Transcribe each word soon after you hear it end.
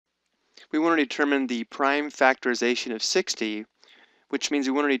we want to determine the prime factorization of 60, which means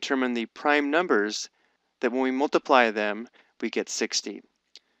we want to determine the prime numbers that when we multiply them, we get 60.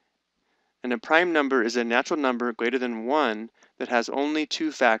 And a prime number is a natural number greater than 1 that has only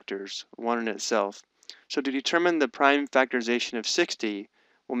two factors, 1 in itself. So to determine the prime factorization of 60,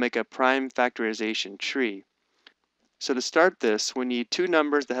 we'll make a prime factorization tree. So to start this, we need two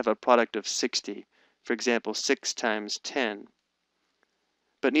numbers that have a product of 60. For example, 6 times 10.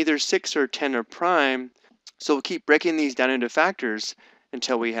 But neither 6 or 10 are prime, so we'll keep breaking these down into factors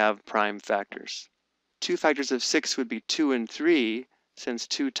until we have prime factors. Two factors of 6 would be 2 and 3, since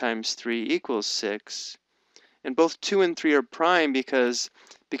 2 times 3 equals 6. And both 2 and 3 are prime because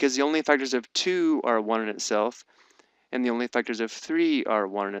the only factors of 2 are 1 in itself, and the only factors of 3 are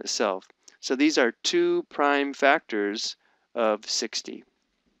 1 in itself. So these are two prime factors of 60.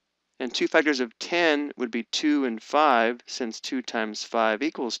 And two factors of 10 would be 2 and 5, since 2 times 5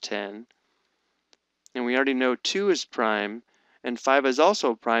 equals 10. And we already know 2 is prime, and 5 is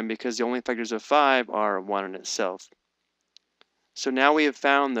also prime because the only factors of 5 are 1 in itself. So now we have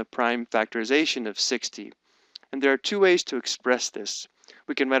found the prime factorization of 60. And there are two ways to express this.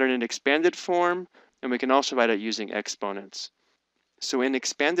 We can write it in expanded form, and we can also write it using exponents. So in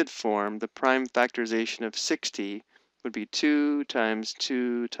expanded form, the prime factorization of 60 would be 2 times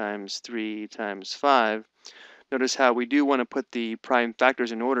 2 times 3 times 5. Notice how we do want to put the prime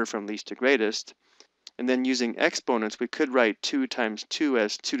factors in order from least to greatest. And then using exponents, we could write 2 times 2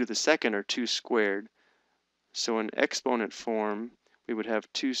 as 2 to the second, or 2 squared. So in exponent form, we would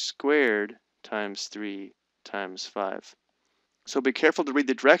have 2 squared times 3 times 5. So be careful to read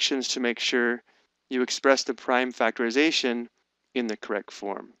the directions to make sure you express the prime factorization in the correct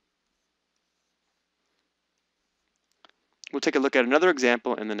form. We'll take a look at another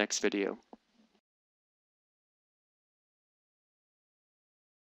example in the next video.